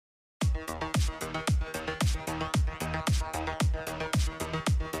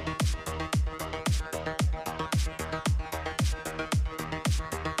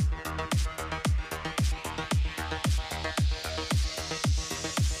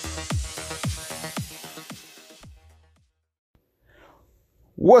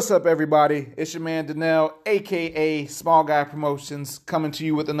What's up, everybody? It's your man, Danelle, a.k.a. Small Guy Promotions, coming to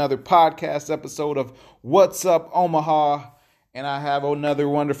you with another podcast episode of What's Up, Omaha. And I have another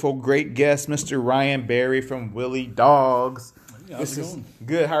wonderful, great guest, Mr. Ryan Berry from Willie Dogs. How's it going?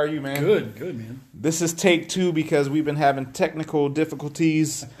 Good. How are you, man? Good, man. This is take 2 because we've been having technical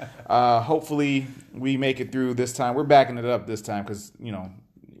difficulties. Hopefully, we make it through this time. We're backing it up this time because,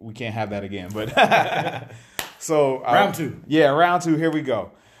 we can't have that again. But... So round 2. Yeah, round 2. Here we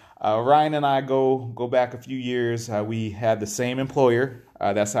go. Ryan and I go back a few years. We had the same employer.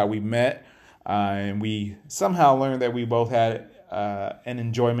 That's how we met. And we somehow learned that we both had an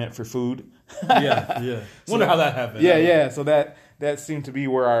enjoyment for food. Yeah. Wonder how that happened. Yeah. So that seemed to be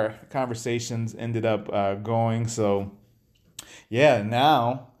where our conversations ended up going. So, yeah,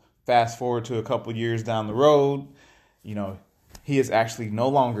 now, fast forward to a couple years down the road, he is actually no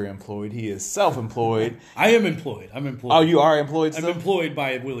longer employed. He is self-employed. I am employed. I'm employed. Oh, you are employed still? I'm employed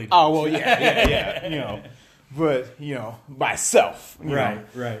by Willie Dogs. Oh, well, yeah. But, by self.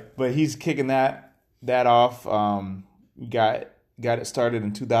 Right. But he's kicking that off. Got it started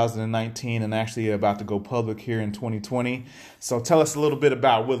in 2019 and actually about to go public here in 2020. So tell us a little bit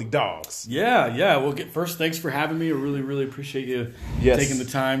about Willie Dogs. Yeah. Well, first, thanks for having me. I really, really appreciate you taking the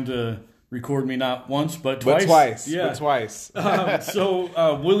time to record me not once, but twice. But twice.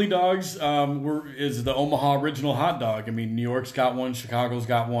 So Willie Dogs is the Omaha original hot dog. I mean, New York's got one, Chicago's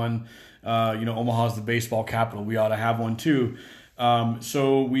got one. Omaha's the baseball capital. We ought to have one too.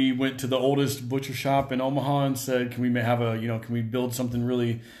 So we went to the oldest butcher shop in Omaha and said, can we build something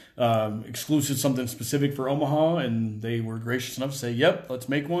really exclusive, something specific for Omaha? And they were gracious enough to say, yep, let's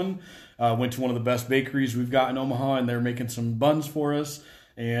make one. Went to one of the best bakeries we've got in Omaha, and they're making some buns for us.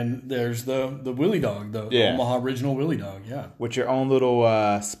 And there's the Willie Dog, the Omaha original Willie Dog, yeah. With your own little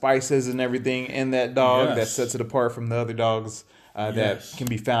spices and everything in that dog that sets it apart from the other dogs that can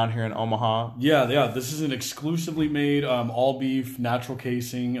be found here in Omaha. Yeah. This is an exclusively made all beef natural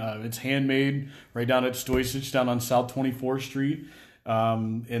casing. It's handmade right down at Stoysich down on South 24th Street.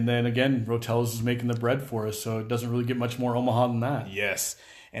 And then again, Rotella's is making the bread for us, so it doesn't really get much more Omaha than that. Yes.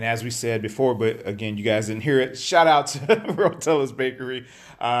 And as we said before, but again, you guys didn't hear it, shout out to Rotella's Bakery.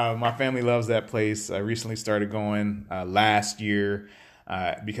 My family loves that place. I recently started going last year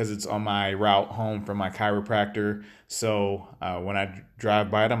because it's on my route home from my chiropractor. So when I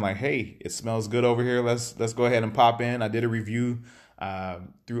drive by it, I'm like, hey, it smells good over here. Let's go ahead and pop in. I did a review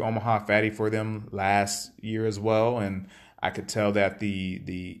through Omaha Fatty for them last year as well. And I could tell that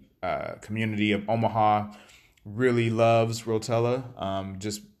the community of Omaha really loves Rotella,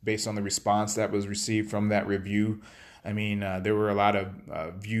 just based on the response that was received from that review. I mean, there were a lot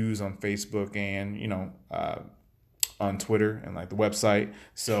of views on Facebook and, on Twitter and like the website.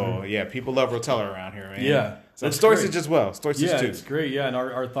 So, yeah, people love Rotella around here, man. Yeah. So Stoysich as well. Stoysich too. Yeah, it's great. Yeah, and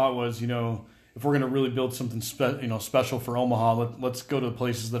our thought was, if we're going to really build something special for Omaha, let's go to the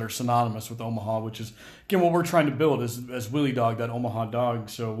places that are synonymous with Omaha, which is, again, what we're trying to build as Willie Dog, that Omaha dog.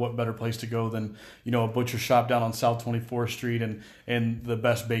 So what better place to go than, a butcher shop down on South 24th Street and the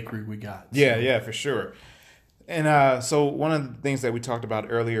best bakery we got. So. Yeah, for sure. And so one of the things that we talked about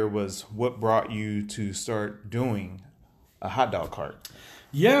earlier was what brought you to start doing a hot dog cart.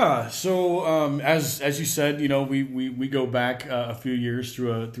 Yeah, so as you said, we go back a few years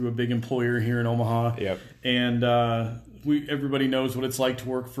through a big employer here in Omaha. Yep. And everybody knows what it's like to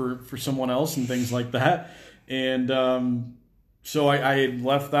work for someone else and things like that. And so I had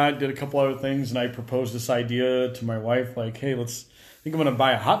left that, did a couple other things, and I proposed this idea to my wife, like, hey, I think I'm going to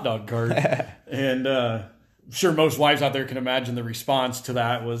buy a hot dog cart. And I'm sure most wives out there can imagine the response to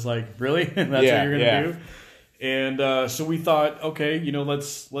that was like, really? That's what you're going to do? And so we thought, okay,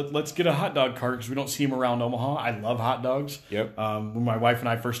 let's get a hot dog cart because we don't see them around Omaha. I love hot dogs. Yep. When my wife and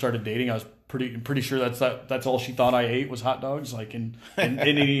I first started dating, I was pretty sure that's all she thought I ate was hot dogs, like in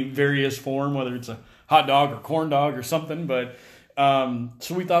any various form, whether it's a hot dog or corn dog or something. But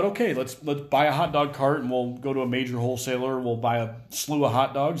so we thought, okay, let's buy a hot dog cart and we'll go to a major wholesaler. We'll buy a slew of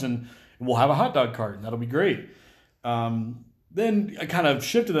hot dogs and we'll have a hot dog cart, and that'll be great. Then I kind of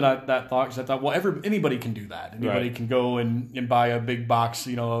shifted that thought because I thought, well, anybody can do that. Anybody can go and buy a big box,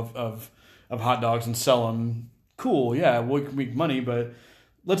 of hot dogs and sell them. Cool, yeah, we can make money, but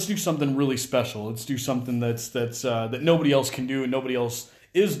let's do something really special. Let's do something that nobody else can do and nobody else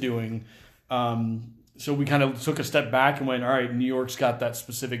is doing. So we kind of took a step back and went, all right, New York's got that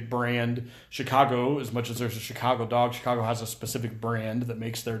specific brand. Chicago, as much as there's a Chicago dog, Chicago has a specific brand that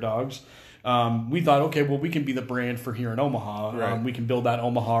makes their dogs. We thought, okay, well, we can be the brand for here in Omaha. Right. We can build that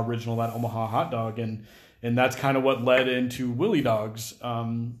Omaha original, that Omaha hot dog. And that's kind of what led into Willie Dogs.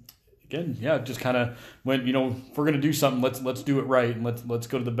 again, yeah, just kind of went, if we're going to do something, let's do it right. And let's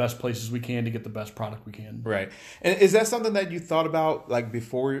go to the best places we can to get the best product we can. Right. And is that something that you thought about like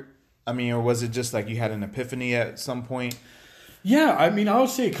before? I mean, or was it just like you had an epiphany at some point? Yeah, I mean, I would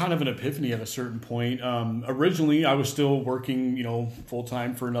say kind of an epiphany at a certain point. Originally, I was still working, full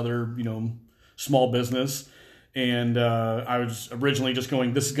time for another, small business. And I was originally just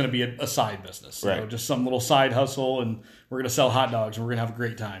going, this is going to be a side business. Right. Just some little side hustle, and we're going to sell hot dogs, and we're going to have a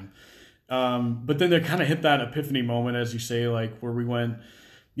great time. But then there kind of hit that epiphany moment, as you say, like where we went,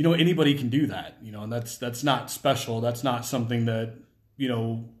 anybody can do that, and that's not special. That's not something that,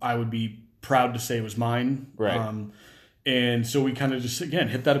 I would be proud to say was mine. Right. And so we kind of just, again,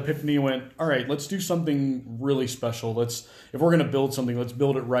 hit that epiphany and went, all right, let's do something really special. If we're going to build something, let's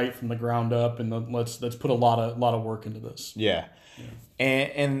build it right from the ground up, and let's put a lot of work into this. Yeah.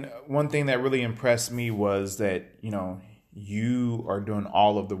 And one thing that really impressed me was that, you are doing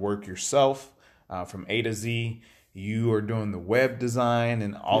all of the work yourself, from A to Z. You are doing the web design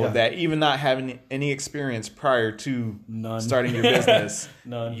and all of that, even not having any experience prior to starting your business.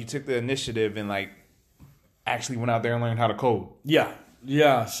 None. You took the initiative and actually went out there and learned how to code.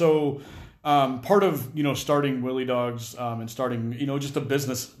 Yeah. So part of starting Willie Dogs and starting just a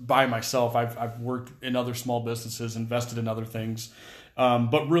business by myself. I've worked in other small businesses, invested in other things,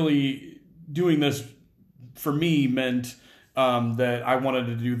 but really doing this for me meant that I wanted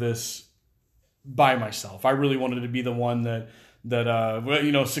to do this by myself. I really wanted to be the one that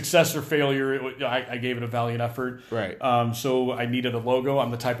success or failure, I gave it a valiant effort. Right. So I needed a logo.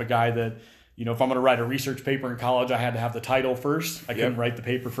 I'm the type of guy that, if I'm going to write a research paper in college, I had to have the title first. I couldn't write the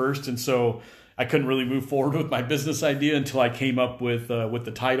paper first. And so I couldn't really move forward with my business idea until I came up with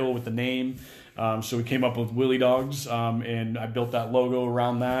the title, with the name. So we came up with Willie Dogs, and I built that logo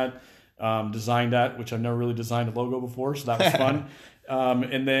around that, designed that, which I've never really designed a logo before. So that was fun.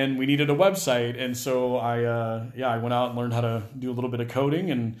 And then we needed a website. And so I went out and learned how to do a little bit of coding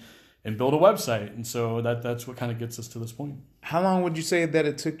and build a website. And so that's what kind of gets us to this point. How long would you say that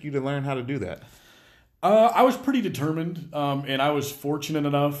it took you to learn how to do that? I was pretty determined, and I was fortunate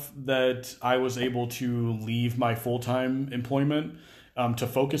enough that I was able to leave my full-time employment to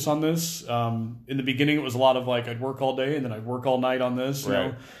focus on this. In the beginning, it was a lot of I'd work all day and then I'd work all night on this.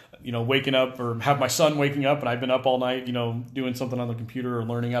 Right. Waking up, or have my son waking up and I've been up all night, doing something on the computer or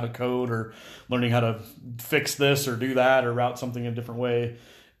learning how to code or learning how to fix this or do that or route something in a different way.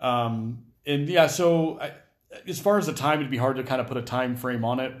 As far as the time, it'd be hard to kind of put a time frame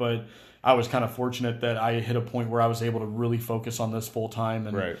on it, but I was kind of fortunate that I hit a point where I was able to really focus on this full time,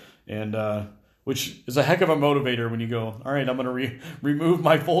 and which is a heck of a motivator when you go, all right, I'm going to remove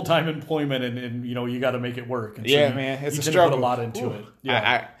my full time employment, and you got to make it work. And so man, it's a struggle. Put a lot into it.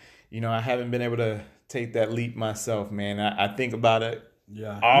 Yeah, I haven't been able to take that leap myself, man. I think about it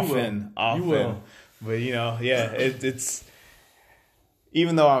often. You will. But it's.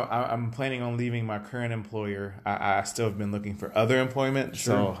 Even though I'm planning on leaving my current employer, I still have been looking for other employment.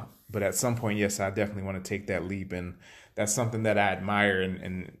 Sure. But at some point, yes, I definitely want to take that leap. And that's something that I admire,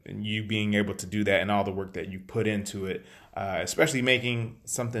 and you being able to do that and all the work that you put into it, especially making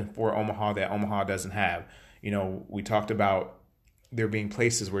something for Omaha that Omaha doesn't have. We talked about there being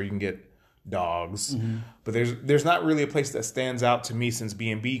places where you can get dogs, but there's not really a place that stands out to me since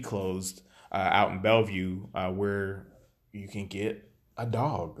B&B closed out in Bellevue where you can get a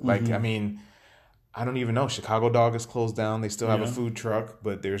dog. I mean, I don't even know. Chicago Dog is closed down. They still have a food truck,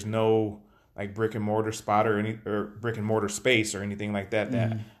 but there's no brick and mortar spot or brick and mortar space or anything like that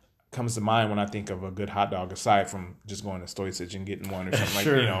that comes to mind when I think of a good hot dog, aside from just going to Stoicich and getting one or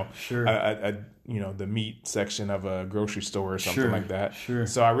something the meat section of a grocery store or something like that. Sure.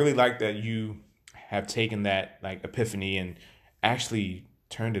 So I really like that you have taken that epiphany and actually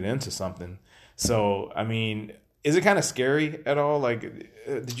turned it into something. So, I mean, is it kind of scary at all?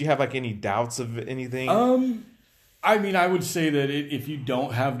 Did you have any doubts of anything? I mean, I would say that if you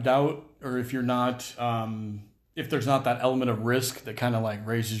don't have doubt, or if you're not, if there's not that element of risk that kind of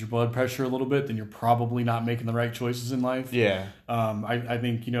raises your blood pressure a little bit, then you're probably not making the right choices in life. Yeah. I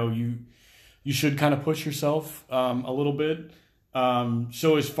think, you should kind of push yourself a little bit.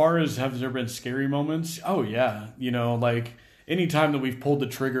 So as far as have there been scary moments? Oh yeah. Anytime that we've pulled the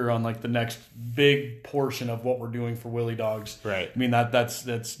trigger on the next big portion of what we're doing for Willie Dogs, right? I mean that's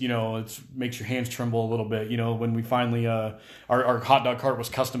it makes your hands tremble a little bit. When we finally our hot dog cart was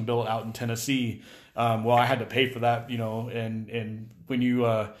custom built out in Tennessee. Well, I had to pay for that, and when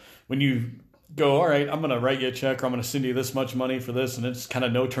you go, all right, I'm going to write you a check, or I'm going to send you this much money for this, and it's kind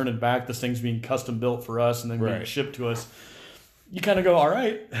of no turning back. This thing's being custom built for us and then being shipped to us. You kind of go, all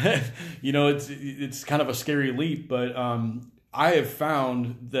right, it's kind of a scary leap, but I have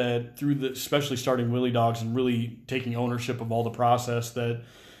found that especially starting Willie Dogs and really taking ownership of all the process, that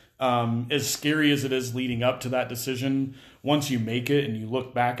as scary as it is leading up to that decision, once you make it and you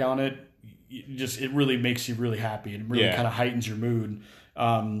look back on it, it really makes you really happy and really kind of heightens your mood.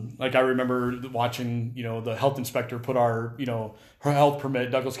 Like I remember watching, the health inspector put our health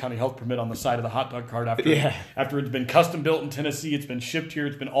permit, Douglas County health permit, on the side of the hot dog cart after it's been custom built in Tennessee. It's been shipped here.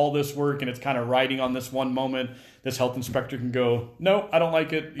 It's been all this work, and it's kind of riding on this one moment. This health inspector can go, no, I don't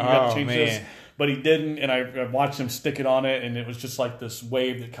like it. You got to change this. But he didn't, and I watched him stick it on it, and it was just like this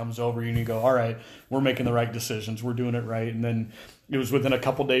wave that comes over you, and you go, all right, we're making the right decisions. We're doing it right. And then it was within a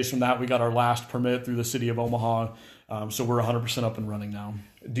couple days from that, we got our last permit through the city of Omaha. So we're 100% up and running now.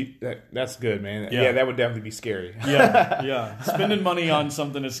 That's good, man. Yeah, that would definitely be scary. Yeah. Spending money on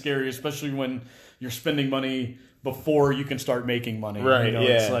something is scary, especially when you're spending money before you can start making money. Right.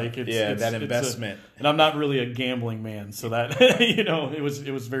 It's like that investment. And I'm not really a gambling man, so that it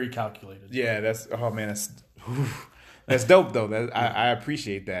was very calculated. Yeah, that's dope though. I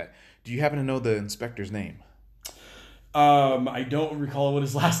appreciate that. Do you happen to know the inspector's name? I don't recall what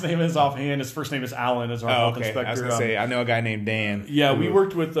his last name is offhand. His first name is Alan. Is our health inspector. I was gonna say I know a guy named Dan. Yeah, we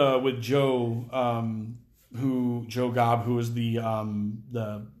worked with Joe, Joe Gobb, who is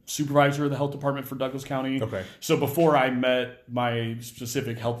the supervisor of the health department for Douglas County. Okay. So before I met my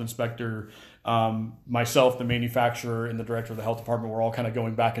specific health inspector, myself, the manufacturer, and the director of the health department were all kind of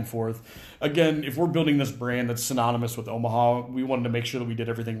going back and forth. Again, if we're building this brand that's synonymous with Omaha, we wanted to make sure that we did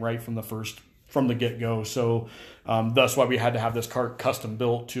everything right from the get-go. So that's why we had to have this cart custom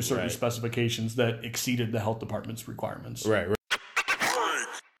built to certain specifications that exceeded the health department's requirements. Right.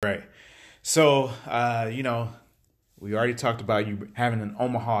 So, we already talked about you having an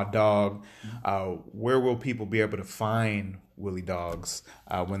Omaha dog. Where will people be able to find Willie Dogs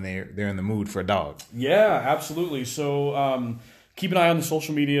when they're in the mood for a dog? Yeah, absolutely. So keep an eye on the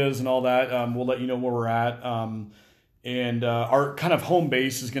social medias and all that. We'll let you know where we're at. And our kind of home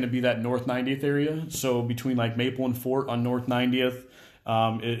base is going to be that North 90th area. So between like Maple and Fort on North 90th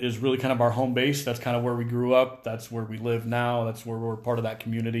is really kind of our home base. That's kind of where we grew up. That's where we live now. That's where we're part of that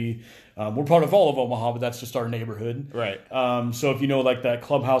community. We're part of all of Omaha, but that's just our neighborhood. Right. So if you know like that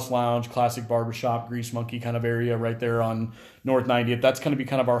Clubhouse Lounge, Classic Barbershop, Grease Monkey kind of area right there on North 90th, that's going to be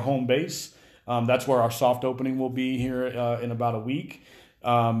kind of our home base. That's where our soft opening will be here in about a week.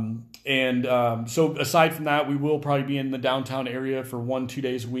 So aside from that, we will probably be in the downtown area for 1-2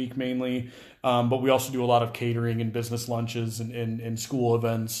 days a week mainly. But we also do a lot of catering and business lunches and school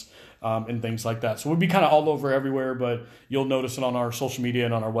events, and things like that. So we'll be kind of all over everywhere, but you'll notice it on our social media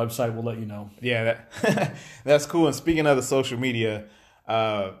and on our website. We'll let you know. Yeah, that's cool. And speaking of the social media,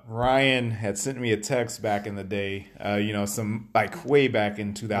 Ryan had sent me a text back in the day, some like way back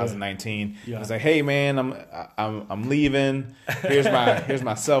in 2019. Yeah. He was like, "Hey man, I'm leaving. Here's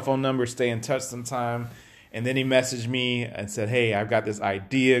my cell phone number. Stay in touch sometime." And then he messaged me and said, "Hey, I've got this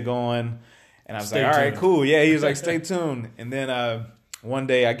idea going." And I was like, "All right, cool." Yeah, he was like, "Stay tuned." And then one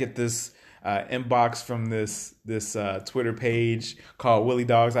day I get this inbox from this Twitter page called Willie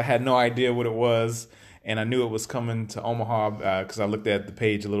Dogs. I had no idea what it was. And I knew it was coming to Omaha because I looked at the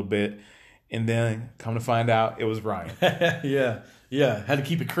page a little bit. And then come to find out, it was Ryan. Yeah. Had to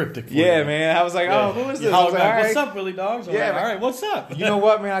keep it cryptic for you. Man. I was like, oh, who is this? I was like, all right. What's up, Willie Dogs? All right, what's up? You know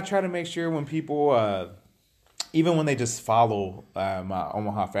what, man? I try to make sure when people, even when they just follow my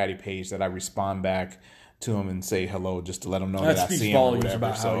Omaha Fatty page, that I respond back to them and say hello, just to let them know that I see them or whatever.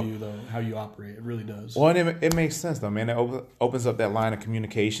 That speaks volumes about how you operate. It really does. Well, and it makes sense though, man. It opens up that line of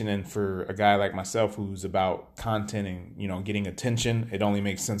communication, and for a guy like myself who's about content and getting attention, it only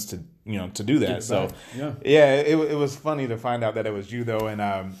makes sense to do that. So it was funny to find out that it was you though, and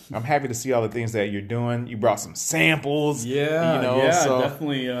I'm happy to see all the things that you're doing. You brought some samples.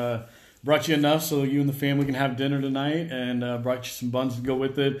 Definitely. Brought you enough so you and the family can have dinner tonight, and brought you some buns to go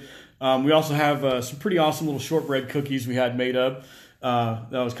with it. We also have some pretty awesome little shortbread cookies we had made up.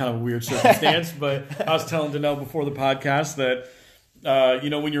 That was kind of a weird circumstance, but I was telling Danelle before the podcast that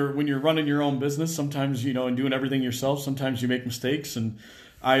when you're running your own business, sometimes and doing everything yourself, sometimes you make mistakes. And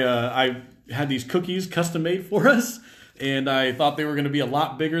I had these cookies custom made for us, and I thought they were going to be a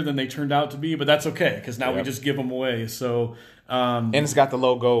lot bigger than they turned out to be, but that's okay because now we just give them away. So. And it's got the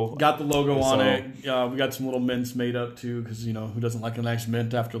logo. On it. We got some little mints made up too, because who doesn't like a nice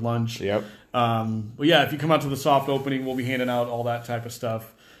mint after lunch? Yep. But yeah, if you come out to the soft opening, we'll be handing out all that type of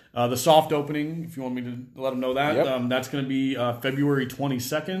stuff. The soft opening, if you want me to let them know that, that's going to be February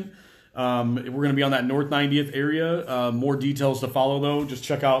 22nd. We're going to be on that North 90th area. More details to follow, though. Just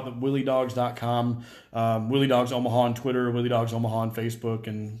check out the WillyDogs.com. Willy Dogs Omaha on Twitter, Willy Dogs Omaha on Facebook,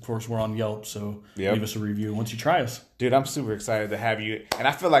 and of course we're on Yelp. So leave us a review once you try us. Dude, I'm super excited to have you, and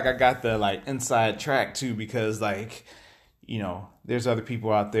I feel like I got the inside track too, because there's other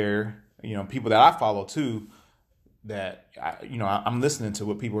people out there, people that I follow too, that I'm listening to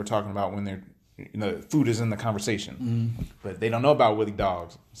what people are talking about when they're. Food is in the conversation, but they don't know about Willy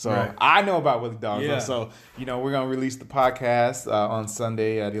Dogs. So I know about Willy Dogs. Yeah. So, we're going to release the podcast on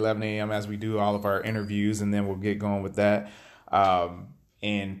Sunday at 11 a.m. as we do all of our interviews, and then we'll get going with that.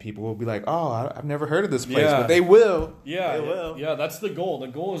 And people will be like, oh, I've never heard of this place, but they will. Yeah, they will. Yeah, that's the goal. The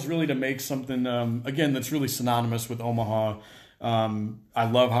goal is really to make something, again, that's really synonymous with Omaha. I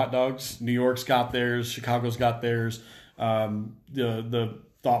love hot dogs. New York's got theirs. Chicago's got theirs. The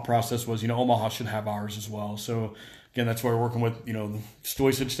thought process was, Omaha should have ours as well. So again, that's why we're working with, the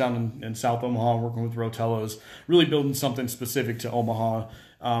Stoysich down in South Omaha, working with Rotello's, really building something specific to Omaha.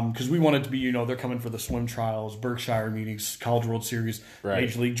 Because we want it to be, they're coming for the swim trials, Berkshire meetings, College World Series,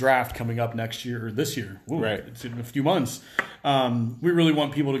 Major League Draft coming up next year or this year. Ooh, it's in a few months. We really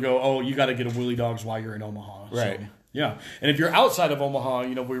want people to go, oh, you got to get a Willy Dogs while you're in Omaha. Right. So, yeah. And if you're outside of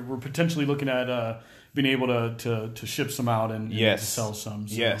Omaha, we're potentially looking at being able to ship some out and to sell some.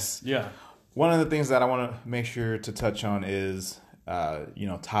 So, yes. Yeah. One of the things that I want to make sure to touch on is,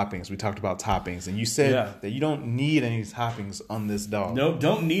 toppings. We talked about toppings, and you said that you don't need any toppings on this dog. No,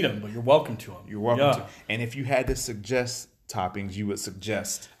 don't need them, but you're welcome to them. You're welcome to. And if you had to suggest toppings, you would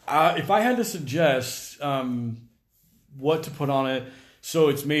suggest? If I had to suggest what to put on it, so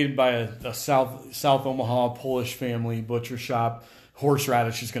it's made by a South Omaha Polish family butcher shop.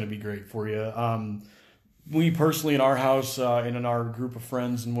 Horseradish is going to be great for you. We personally in our house and in our group of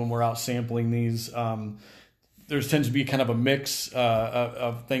friends, and when we're out sampling these, there tends to be kind of a mix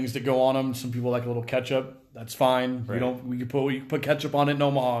of things that go on them. Some people like a little ketchup. That's fine. Right. You can put ketchup on it in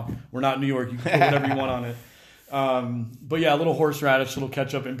Omaha. We're not in New York. You can put whatever you want on it. But yeah, a little horseradish, a little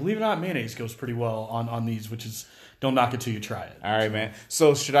ketchup, and believe it or not, mayonnaise goes pretty well on these, which is, don't knock it till you try it. All right, man.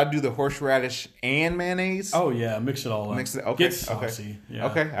 So should I do the horseradish and mayonnaise? Oh yeah, mix it all up. Mix it. Okay. Get saucy. Okay. Yeah.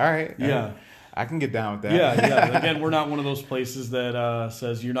 Okay. All right. Yeah. I can get down with that. Yeah. Again, we're not one of those places that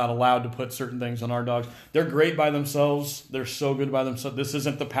says you're not allowed to put certain things on our dogs. They're great by themselves. They're so good by themselves. This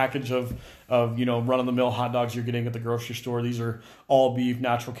isn't the package of run-of-the-mill hot dogs you're getting at the grocery store. These are all beef,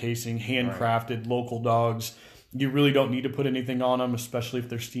 natural casing, handcrafted, local dogs. You really don't need to put anything on them, especially if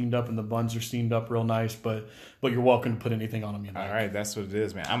they're steamed up and the buns are steamed up real nice. But you're welcome to put anything on them. All right, that's what it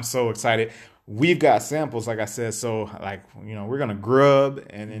is, man. I'm so excited. We've got samples, like I said. So, we're gonna grub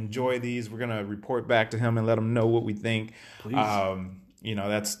and enjoy these. We're gonna report back to him and let him know what we think. Please.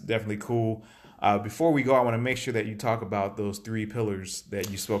 That's definitely cool. Before we go, I want to make sure that you talk about those 3 pillars that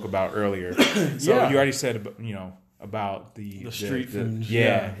you spoke about earlier. So you already said, about the street food.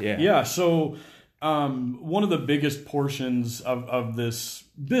 Yeah. So. One of the biggest portions of this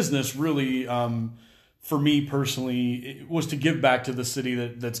business really, for me personally, it was to give back to the city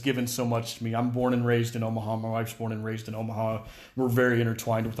that's given so much to me. I'm born and raised in Omaha. My wife's born and raised in Omaha. We're very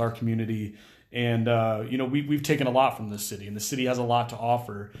intertwined with our community. And, we've taken a lot from this city, and the city has a lot to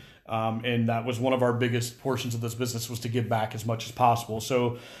offer. And that was one of our biggest portions of this business, was to give back as much as possible.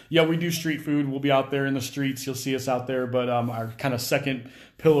 So, yeah, we do street food. We'll be out there in the streets. You'll see us out there. But our kind of second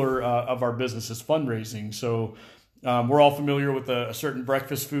pillar of our business is fundraising. So we're all familiar with a certain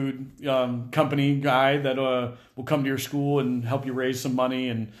breakfast food company guy that will come to your school and help you raise some money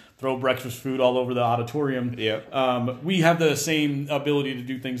and throw breakfast food all over the auditorium. Yep. We have the same ability to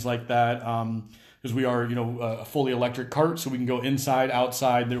do things like that. Because we are, a fully electric cart, so we can go inside,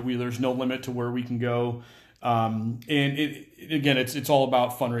 outside. There's no limit to where we can go. And it's all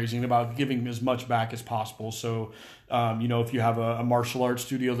about fundraising, about giving as much back as possible. So, if you have a martial arts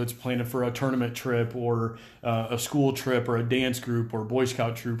studio that's planning for a tournament trip, or a school trip, or a dance group, or Boy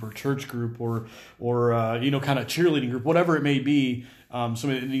Scout troop, or church group, or kind of cheerleading group, whatever it may be.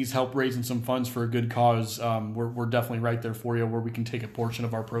 Somebody that needs help raising some funds for a good cause, we're definitely right there for you, where we can take a portion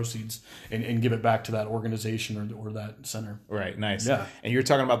of our proceeds and give it back to that organization or that center. Right, nice. Yeah. And you're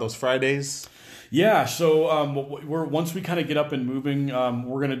talking about those Fridays? Yeah, so once we kind of get up and moving,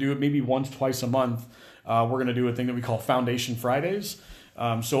 we're going to do it maybe once, twice a month. We're going to do a thing that we call Foundation Fridays.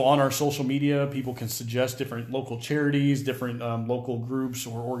 So on our social media, people can suggest different local charities, different local groups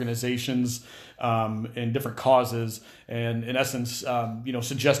or organizations, and different causes, and in essence,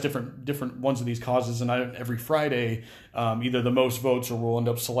 suggest different ones of these causes. And every Friday, either the most votes, or we'll end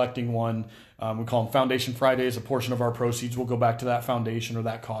up selecting one. We call them Foundation Fridays. A portion of our proceeds will go back to that foundation or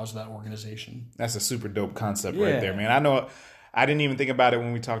that cause, that organization. That's a super dope concept right there, man. I know I didn't even think about it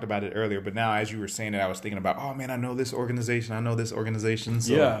when we talked about it earlier, but now as you were saying it, I was thinking about, oh man, I know this organization.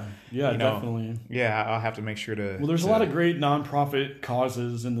 So, definitely. Yeah, I'll have to make sure to. Well, there's a lot of great nonprofit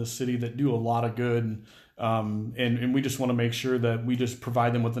causes in the city that do a lot of good. And we just want to make sure that we just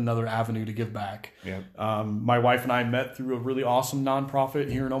provide them with another avenue to give back. Yep. My wife and I met through a really awesome nonprofit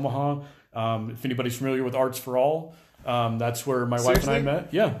here in Omaha. If anybody's familiar with Arts for All, that's where my wife and I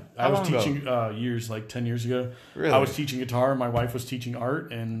met. Yeah. I was teaching years, like 10 years ago. Really? I was teaching guitar. My wife was teaching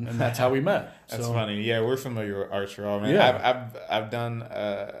art, and that's how we met. That's funny. Yeah, we're familiar with Arts for All, man. Yeah. I've done.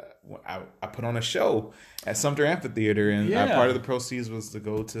 I put on a show at Sumter Amphitheater, and part of the proceeds was to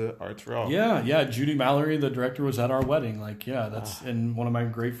go to Arts for All. Yeah. Judy Mallory, the director, was at our wedding. And one of my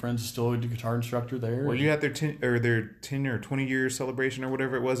great friends is still a guitar instructor there. Were you at their 10 or 20 year celebration or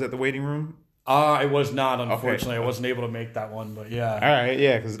whatever it was at the waiting room? I was not, unfortunately. Okay. I wasn't able to make that one, but yeah. All right,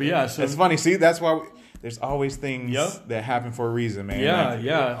 yeah. So it's funny. See, that's why there's always things that happen for a reason, man.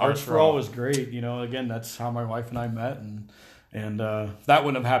 Yeah. Arts for All was great. Again, that's how my wife and I met, and if that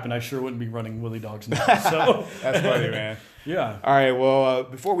wouldn't have happened, I sure wouldn't be running Willie Dogs now. So that's funny, man. Yeah. All right. Well,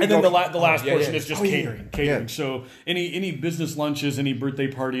 before we then the last portion is just catering. Yeah. Catering. So any business lunches, any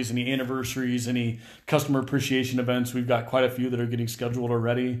birthday parties, any anniversaries, any customer appreciation events, we've got quite a few that are getting scheduled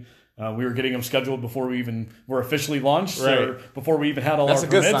already. We were getting them scheduled before we even were officially launched, or before we even had all our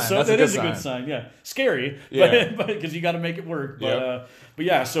permits. So that is a good sign. Yeah, scary, but because you got to make it work. But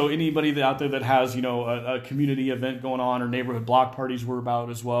yeah, so anybody out there that has a community event going on or neighborhood block parties, we're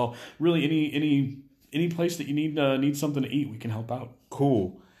about as well. Really, any place that you need something to eat, we can help out.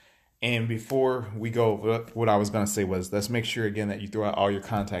 Cool. And before we go, what I was going to say was, let's make sure again that you throw out all your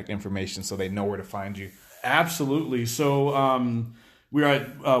contact information so they know where to find you. Absolutely. So. We're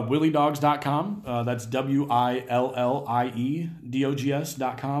at williedogs.com. That's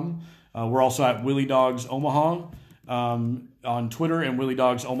WILLIEDOGS.com. We're also at Willie Dogs Omaha on Twitter, and Willie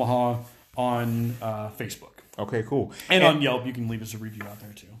Dogs Omaha on Facebook. Okay, cool. And on Yelp, you can leave us a review out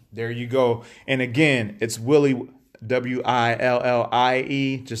there too. There you go. And again, it's Willie,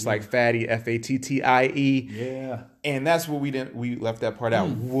 WILLIE, just like Fatty, FATTIE. Yeah. And that's what we left that part out.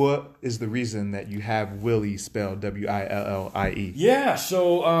 What is the reason that you have Willie spelled WILLIE? Yeah.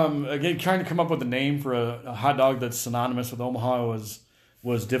 So again, trying to come up with a name for a hot dog that's synonymous with Omaha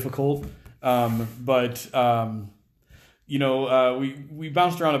was difficult. But we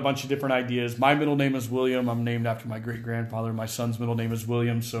bounced around a bunch of different ideas. My middle name is William. I'm named after my great grandfather. My son's middle name is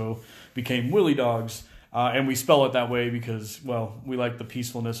William, so became Willie Dogs. And we spell it that way because, we like the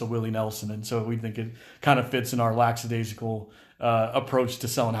peacefulness of Willie Nelson, and so we think it kind of fits in our lackadaisical approach to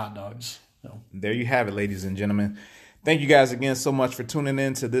selling hot dogs. So. There you have it, ladies and gentlemen. Thank you guys again so much for tuning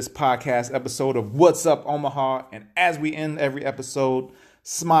in to this podcast episode of What's Up Omaha. And as we end every episode,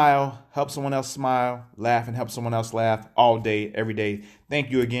 smile, help someone else smile, laugh and help someone else laugh all day, every day.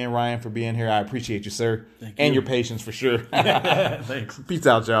 Thank you again, Ryan, for being here. I appreciate you, sir. Thank you. And your patience for sure. Thanks. Peace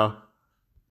out, y'all.